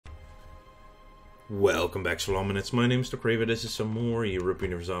Welcome back, Shalom Minutes. My name is Krava. This is some more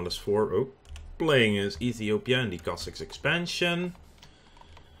European Universalis 4. Playing as Ethiopia in the Cossacks expansion.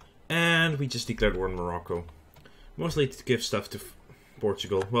 And we just declared war in Morocco. Mostly to give stuff to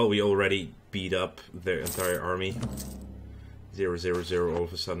Portugal. Well, we already beat up their entire army. 000 all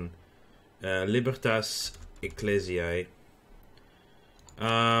of a sudden. Libertas Ecclesiae.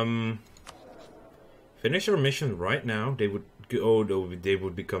 Finish our mission right now. They would they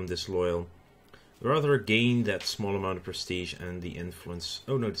would become disloyal. Rather gain that small amount of prestige and the influence.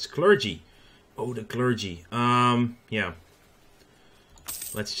 Oh no, it's clergy. Oh, the clergy. Yeah.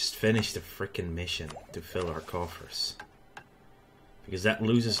 Let's just finish the frickin' mission to fill our coffers. Because that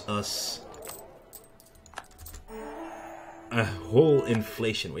loses us a whole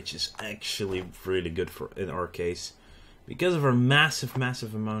inflation, which is actually really good for in our case. Because of our massive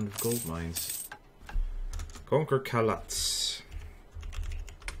amount of gold mines. Conquer Kalats.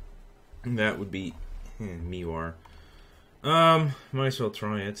 That would be Miwar. Might as well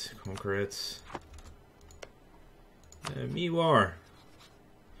try it. Conquer it. Miwar.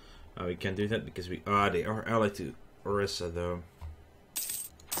 Oh, we can't do that because we... they are allied to Orissa, though.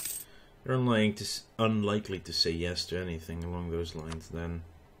 They're unlikely to say yes to anything along those lines, then.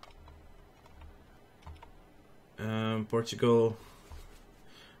 Portugal.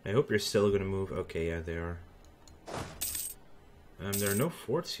 I hope you're still going to move. Okay, yeah, they are. There are no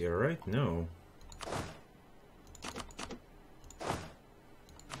forts here, right? No.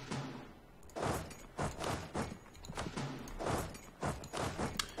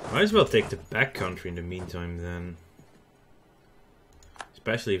 Might as well take the back country in the meantime, then.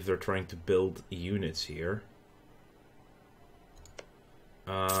 Especially if they're trying to build units here.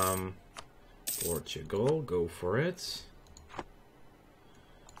 Portugal, go for it.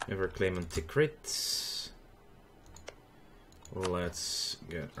 Never claim Anticrits. Let's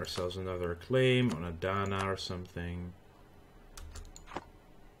get ourselves another claim on a Dana or something.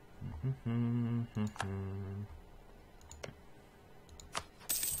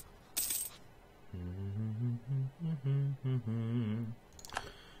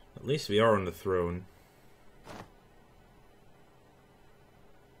 At least we are on the throne.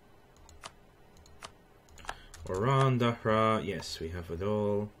 Oran, Dahra, yes, we have it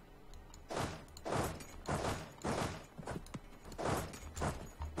all.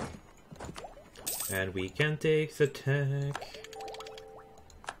 And we can take the tech.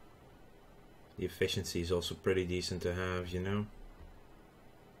 The efficiency is also pretty decent to have, you know.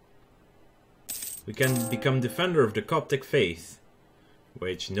 We can become defender of the Coptic faith,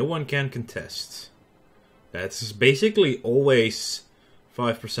 which no one can contest. That's basically always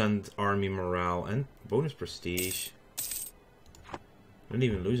 5% army morale and bonus prestige. Not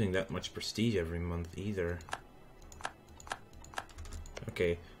even losing that much prestige every month either.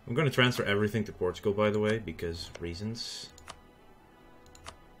 Okay, I'm going to transfer everything to Portugal, by the way, because reasons.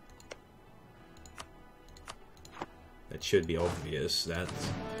 That should be obvious that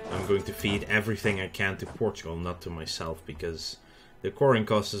I'm going to feed everything I can to Portugal, not to myself, because the coring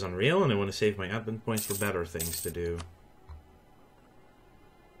cost is unreal and I want to save my admin points for better things to do.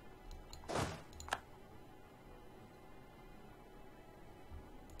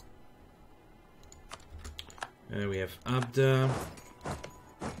 We have Abda.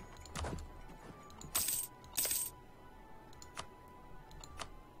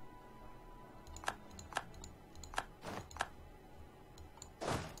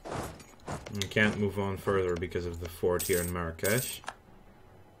 We can't move on further because of the fort here in Marrakesh.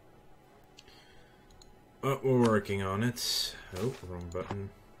 But we're working on it. Oh, wrong button.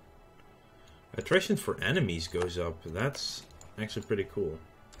 Attrition for enemies goes up. That's actually pretty cool.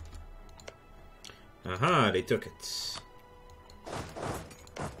 Aha, they took it.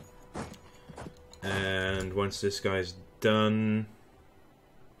 And once this guy's done,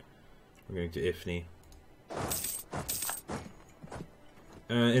 we're going to Ifni.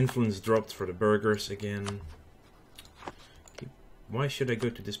 Influence dropped for the burghers again. Why should I go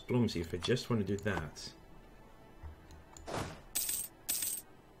to diplomacy if I just want to do that?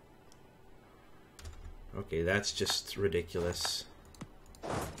 Okay, that's just ridiculous.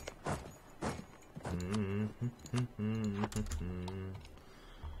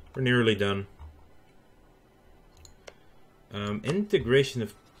 We're nearly done. Integration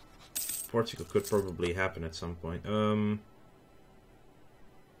of Portugal could probably happen at some point.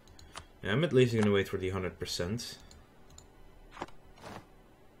 I'm at least going to wait for the 100%.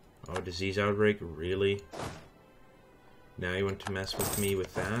 Oh, disease outbreak? Really? Now you want to mess with me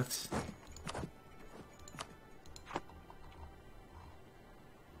with that?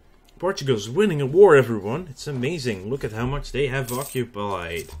 Portugal's winning a war, everyone. It's amazing. Look at how much they have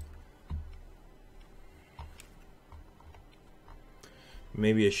occupied.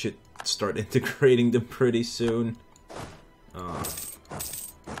 Maybe I should start integrating them pretty soon.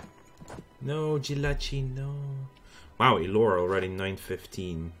 No, Gilachi, no. Wow, Elora already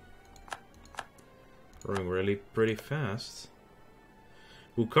 915. Growing really pretty fast.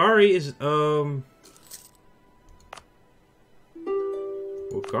 Ukari is,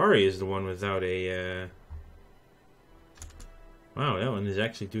 Ukari is the one without a, Wow, that one is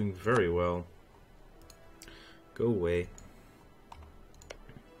actually doing very well. Go away.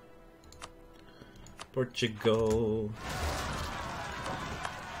 Portugal.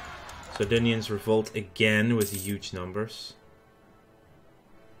 Sardinians revolt again with huge numbers.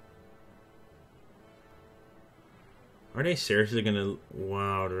 Are they seriously gonna...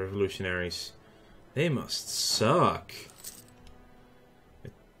 Wow, the revolutionaries. They must suck.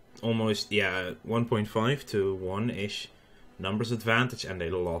 Almost, yeah, 1.5 to 1-ish numbers advantage, and they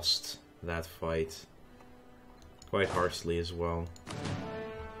lost that fight. Quite harshly as well.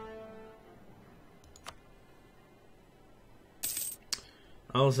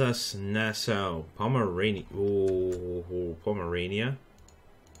 Alsace, Nassau, Pomerania. Oh, Pomerania.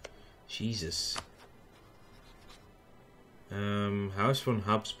 Jesus. House von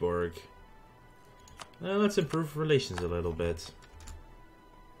Habsburg. Let's improve relations a little bit.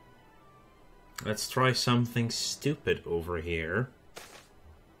 Let's try something stupid over here.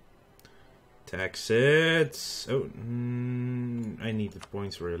 Tax it. Oh, I need the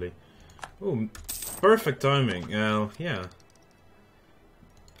points really. Oh, perfect timing. Yeah.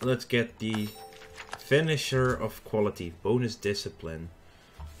 Let's get the finisher of quality. Bonus discipline.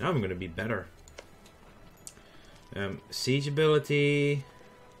 Now I'm gonna be better. Siege ability.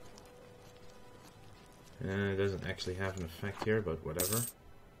 It doesn't actually have an effect here, but whatever.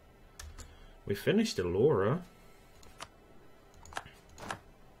 We finished Elora,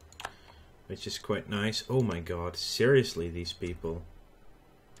 which is quite nice. Oh my god, seriously, these people.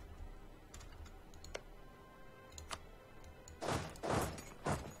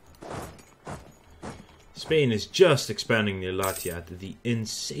 Spain is just expanding near Latia at the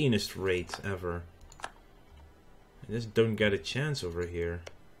insanest rate ever. I just don't get a chance over here.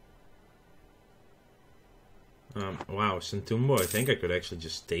 Wow, Santumbo, I think I could actually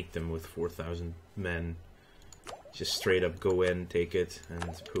just take them with 4,000 men. Just straight up go in, take it,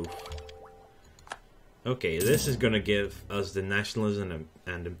 and poof. Okay, this is gonna give us the nationalism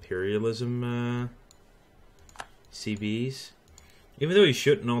and imperialism CBs. Even though you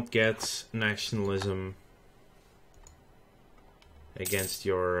should not get nationalism against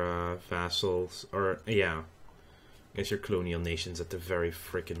your vassals, or, yeah, against your colonial nations at the very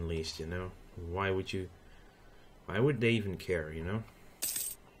frickin' least, you know? Why would you... Why would they even care, you know?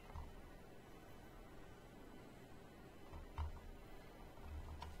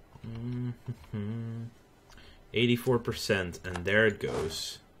 Mm-hmm. 84%, and there it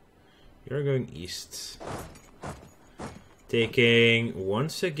goes. You're going east. Taking,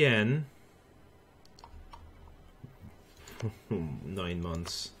 once again... 9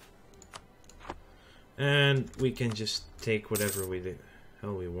 months. And we can just take whatever the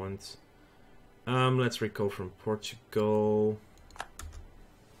hell we want. Let's recall from Portugal.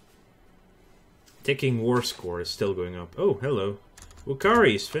 Taking war score is still going up. Oh, hello.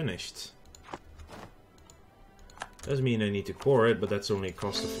 Ukari is finished. Doesn't mean I need to core it, but that's only a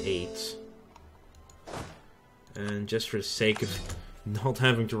cost of 8. And just for the sake of not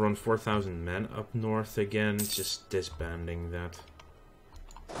having to run 4,000 men up north again, just disbanding that.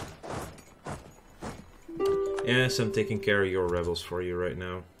 Yes, I'm taking care of your rebels for you right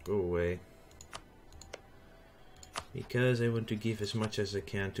now. Go away. Because I want to give as much as I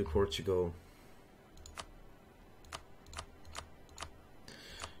can to Portugal.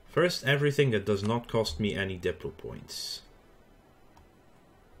 First, everything that does not cost me any Diplo points.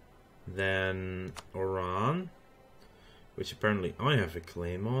 Then Oran, which apparently I have a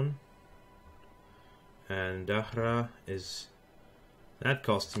claim on. And Dahra is... That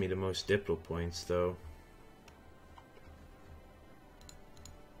costs me the most Diplo points though.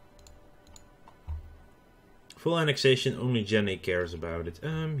 Full annexation, only Jenny cares about it.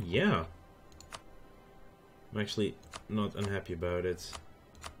 Yeah. I'm actually not unhappy about it.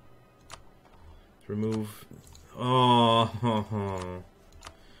 Remove... Oh,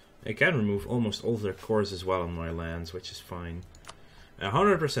 I can remove almost all their cores as well on my lands, which is fine.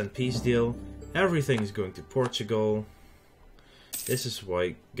 100% peace deal. Everything is going to Portugal. This is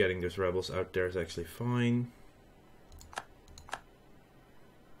why getting those rebels out there is actually fine.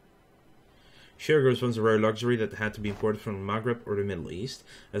 Sugar was once a rare luxury that had to be imported from the Maghreb or the Middle East.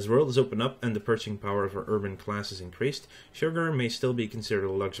 As the world has opened up and the purchasing power of our urban classes increased, sugar may still be considered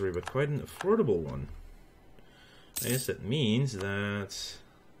a luxury, but quite an affordable one. I guess that means that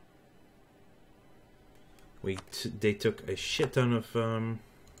they took a shit ton of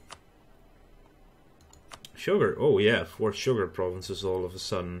sugar. Oh yeah, 4 sugar provinces all of a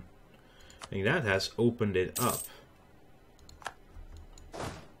sudden. I think that has opened it up.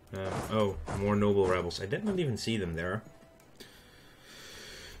 Oh, more noble rebels. I did not even see them there.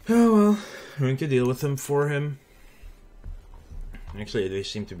 Oh well, I'm going to deal with them for him. Actually, they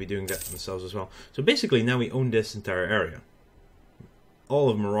seem to be doing that themselves as well. So basically, now we own this entire area. All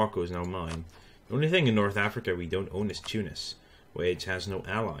of Morocco is now mine. The only thing in North Africa we don't own is Tunis, which has no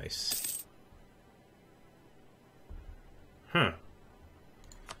allies. Huh.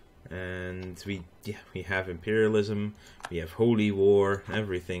 And we have imperialism, we have holy war,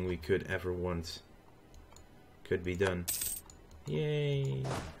 everything we could ever want could be done. Yay!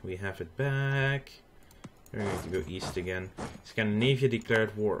 We have it back. We're going to go east again. Scandinavia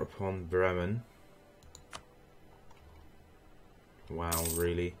declared war upon Bremen. Wow,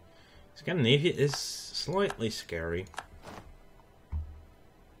 really? Scandinavia is slightly scary.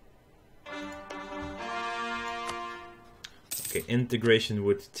 Okay, integration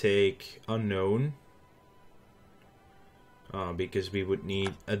would take unknown. Because we would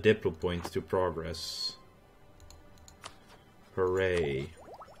need a diplo point to progress. Hooray.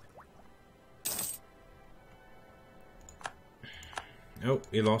 Oh,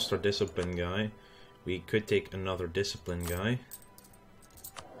 we lost our discipline guy. We could take another discipline guy.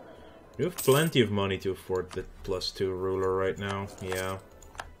 We have plenty of money to afford the +2 ruler right now. Yeah.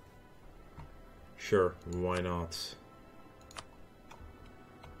 Sure, why not?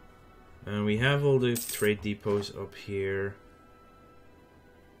 And we have all the trade depots up here.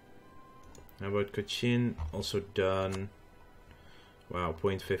 How about Cochin? Also done. Wow,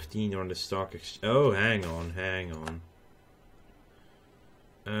 0.15 on the stock exchange. Oh, hang on.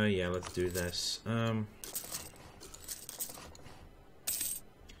 Yeah, let's do this.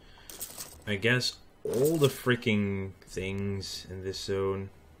 I guess all the freaking things in this zone.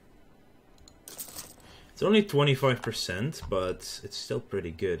 It's only 25%, but it's still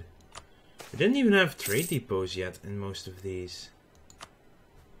pretty good. We didn't even have trade depots yet in most of these.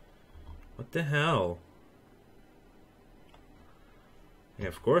 What the hell? Yeah,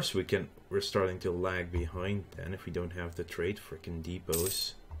 of course we're starting to lag behind then if we don't have the trade freaking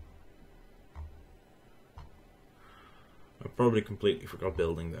depots. I probably completely forgot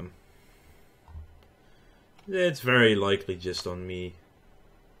building them. It's very likely just on me.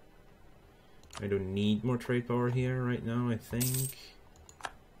 I don't need more trade power here right now, I think.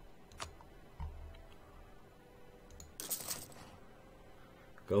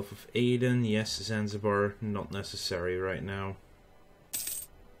 Gulf of Aden, yes, Zanzibar, not necessary right now.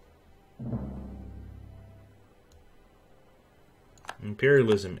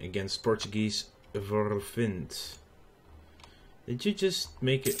 Imperialism against Portuguese Vorvind. Did you just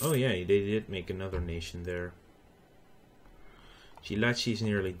make it? Oh yeah, they did make another nation there. Gilachi is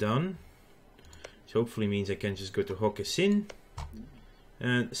nearly done. Which hopefully means I can just go to Hokkaisin.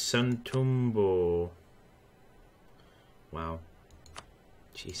 And Santumbo. Wow.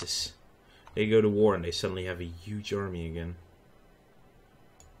 Jesus. They go to war and they suddenly have a huge army again.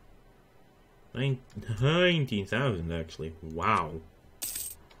 19,000 actually. Wow.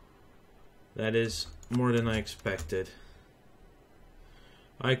 That is more than I expected.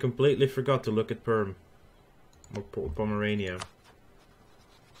 I completely forgot to look at Perm. Or Pomerania.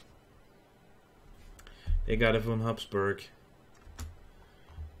 They got it von Habsburg.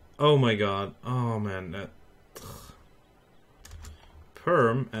 Oh my god. Oh man. That...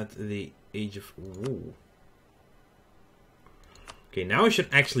 Perm at the age of... Ooh. Okay, now I should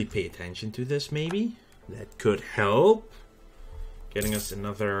actually pay attention to this, maybe? That could help. Getting us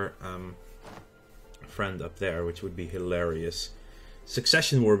another friend up there, which would be hilarious.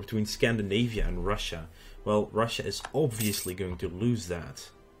 Succession war between Scandinavia and Russia. Well, Russia is obviously going to lose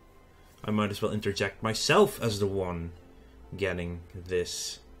that. I might as well interject myself as the one getting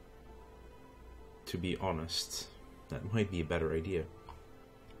this. To be honest. That might be a better idea.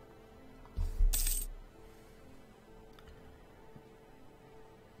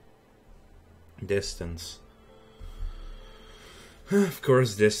 Distance. Of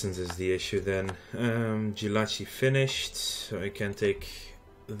course, distance is the issue then. Gilachi finished, so I can take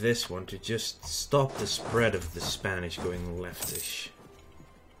this one to just stop the spread of the Spanish going leftish.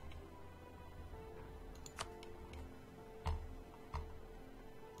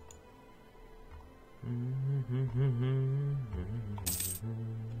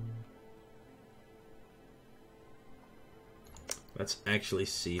 Let's actually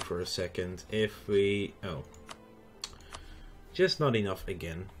see for a second if we... Oh. Just not enough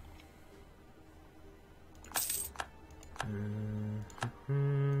again.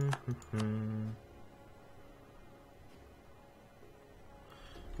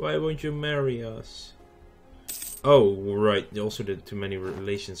 Why won't you marry us? Oh, right. Also, the too many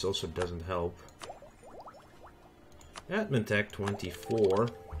relations also doesn't help. Admin tech 24.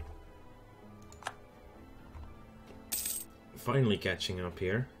 Finally catching up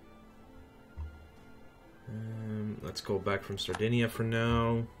here. Let's go back from Sardinia for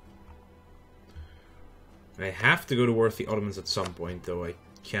now. I have to go to war with the Ottomans at some point, though. I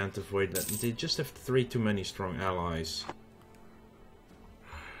can't avoid that. They just have 3 too many strong allies.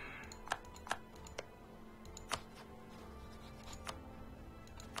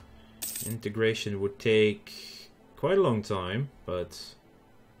 Integration would take quite a long time, but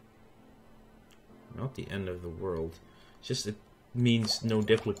not the end of the world. Just it means no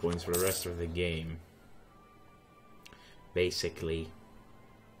diplo points for the rest of the game. Basically.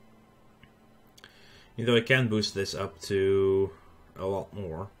 Though I can boost this up to a lot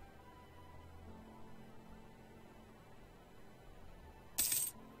more.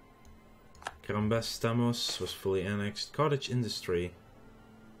 Karambastamos was fully annexed. Cottage industry.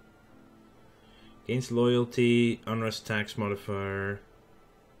 Gains loyalty, unrest tax modifier.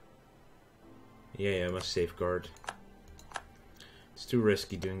 Yeah, I must safeguard. It's too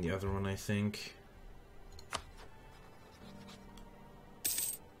risky doing the other one, I think.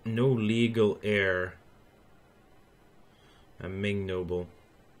 No legal heir. A Ming noble.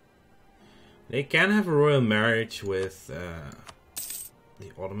 They can have a royal marriage with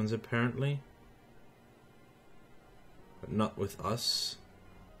the Ottomans, apparently. But not with us.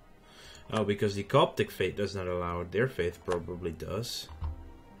 Oh, because the Coptic faith does not allow it. Their faith probably does.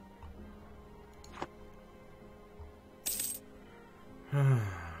 Ah,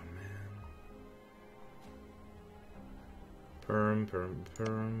 man. Perm.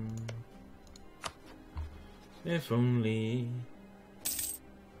 If only.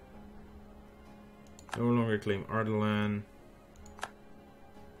 No longer claim Ardalan.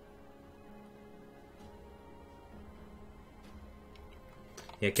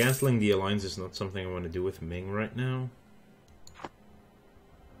 Yeah, cancelling the alliance is not something I want to do with Ming right now.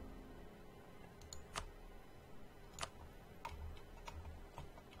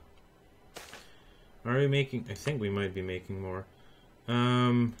 Are we making... I think we might be making more.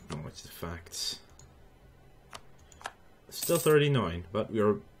 Oh, what's the facts? Still 39, but we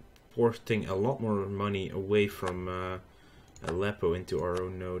are porting a lot more money away from Aleppo into our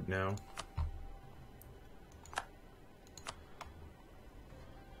own node now.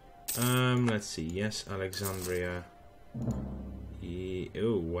 Let's see. Yes, Alexandria.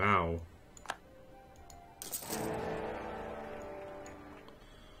 Oh, wow.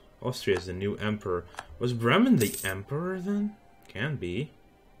 Austria is the new emperor. Was Bremen the emperor then? Can be.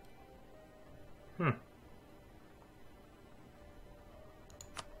 Huh.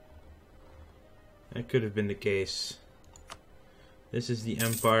 That could have been the case. This is the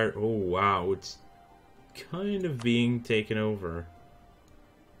empire. Oh, wow. It's kind of being taken over.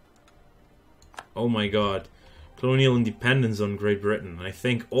 Oh my god. Colonial independence on Great Britain. I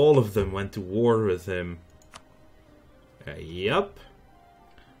think all of them went to war with him. Yup.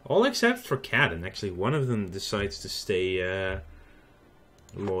 All except for Cadden. Actually, one of them decides to stay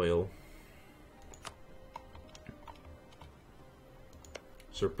loyal.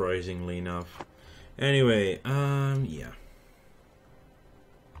 Surprisingly enough. Anyway, yeah.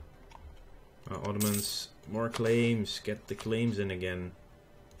 Ottomans, more claims. Get the claims in again.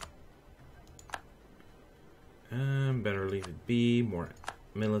 Better leave it be. More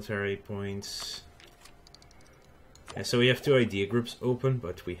military points. And so we have 2 idea groups open,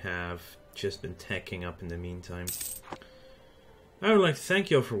 but we have just been teching up in the meantime. I would like to thank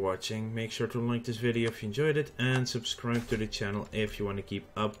you all for watching. Make sure to like this video if you enjoyed it, and subscribe to the channel if you want to keep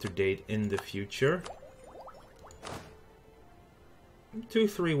up to date in the future.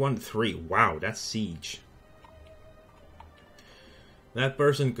 2313. Wow, that's siege. That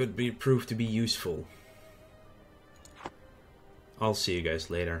person could be proved to be useful. I'll see you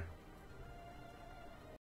guys later.